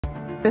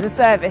As a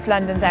service,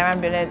 London's Air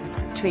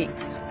Ambulance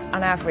treats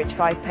on average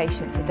 5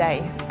 patients a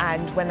day,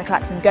 and when the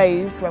klaxon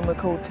goes, when we're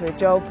called to a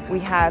job, we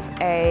have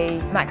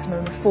a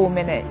maximum of 4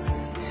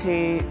 minutes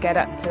to get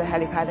up to the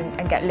helipad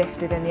and get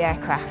lifted in the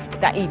aircraft.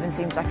 That even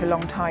seems like a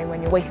long time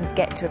when you're waiting to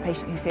get to a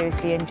patient who's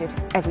seriously injured.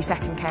 Every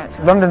second counts.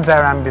 London's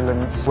Air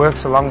Ambulance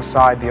works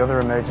alongside the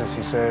other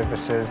emergency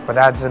services but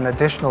adds an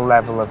additional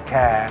level of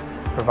care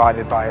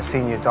provided by a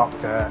senior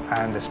doctor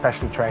and a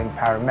specially trained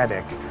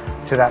paramedic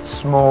to that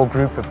small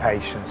group of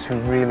patients who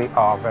really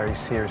are very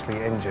seriously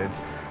injured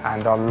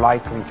and are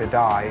likely to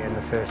die in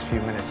the first few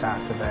minutes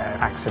after their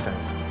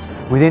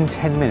accident. Within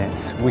 10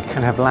 minutes we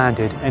can have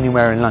landed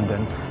anywhere in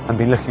London and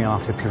been looking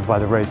after people by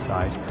the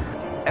roadside.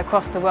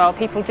 Across the world,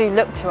 people do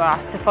look to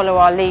us to follow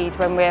our lead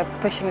when we're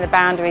pushing the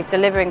boundaries,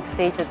 delivering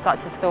procedures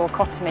such as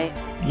thoracotomy.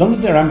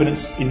 London's Air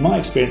Ambulance, in my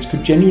experience,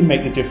 could genuinely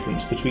make the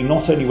difference between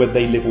not only whether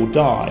they live or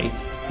die,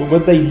 but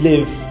whether they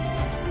live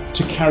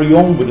to carry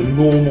on with a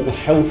normal,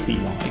 healthy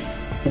life,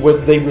 or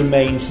whether they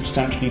remain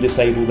substantially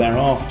disabled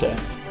thereafter.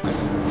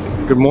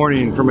 Good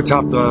morning from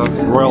atop the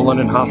Royal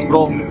London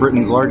Hospital,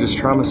 Britain's largest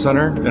trauma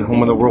center and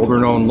home of the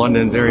world-renowned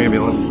London's Air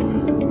Ambulance.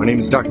 My name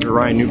is Dr.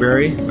 Ryan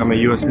Newberry. I'm a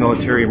U.S.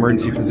 military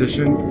emergency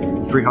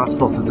physician,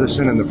 pre-hospital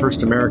physician, and the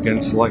first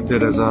American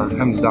selected as a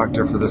HEMS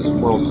doctor for this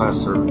world-class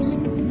service.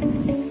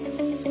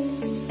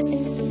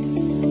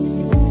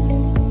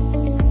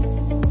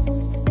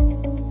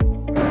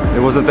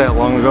 It wasn't that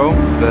long ago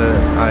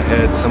that I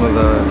had some of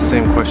the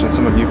same questions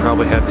some of you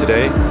probably have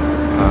today.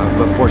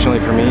 But fortunately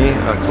for me,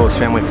 a close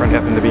family friend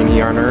happened to be an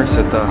ER nurse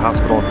at the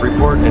hospital in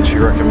Freeport, and she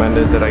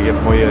recommended that I give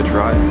Hoya a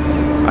try.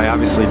 I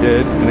obviously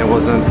did, and it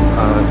wasn't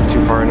too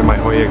far into my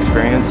Hoya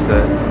experience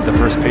that the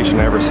first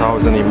patient I ever saw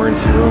was in the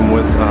emergency room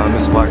with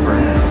Miss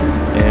Blackburn.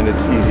 And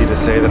it's easy to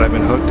say that I've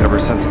been hooked ever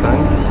since then.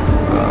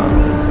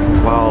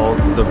 While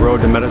the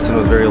road to medicine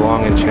was very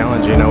long and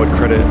challenging, I would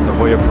credit the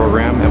Hoya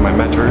program and my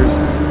mentors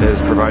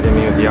as providing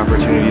me with the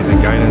opportunities and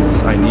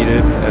guidance I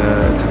needed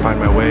to find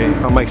my way.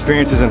 My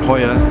experiences in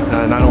Hoya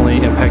not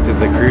only impacted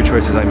the career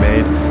choices I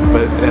made,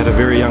 but at a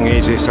very young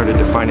age they started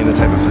defining the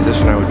type of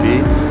physician I would be.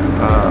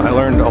 I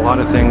learned a lot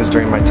of things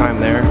during my time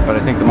there, but I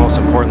think the most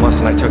important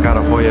lesson I took out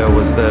of Hoya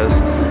was this.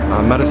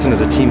 Medicine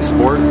is a team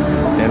sport,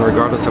 and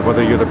regardless of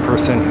whether you're the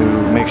person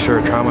who makes sure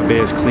a trauma bay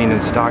is clean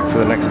and stocked for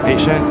the next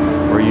patient,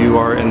 or you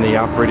are in the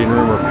operating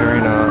room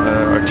repairing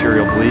an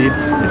arterial bleed,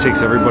 it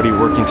takes everybody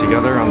working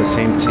together on the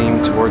same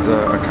team towards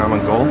a common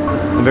goal.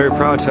 I'm very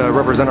proud to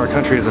represent our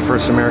country as the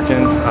first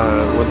American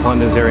with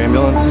London's Air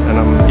Ambulance, and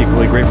I'm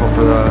equally grateful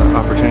for the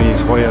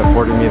opportunities Hoya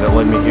afforded me that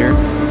led me here.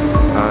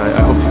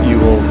 I hope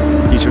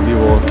each of you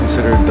will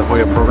consider the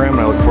Hoya program,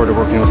 and I look forward to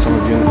working with some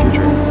of you in the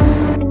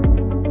future.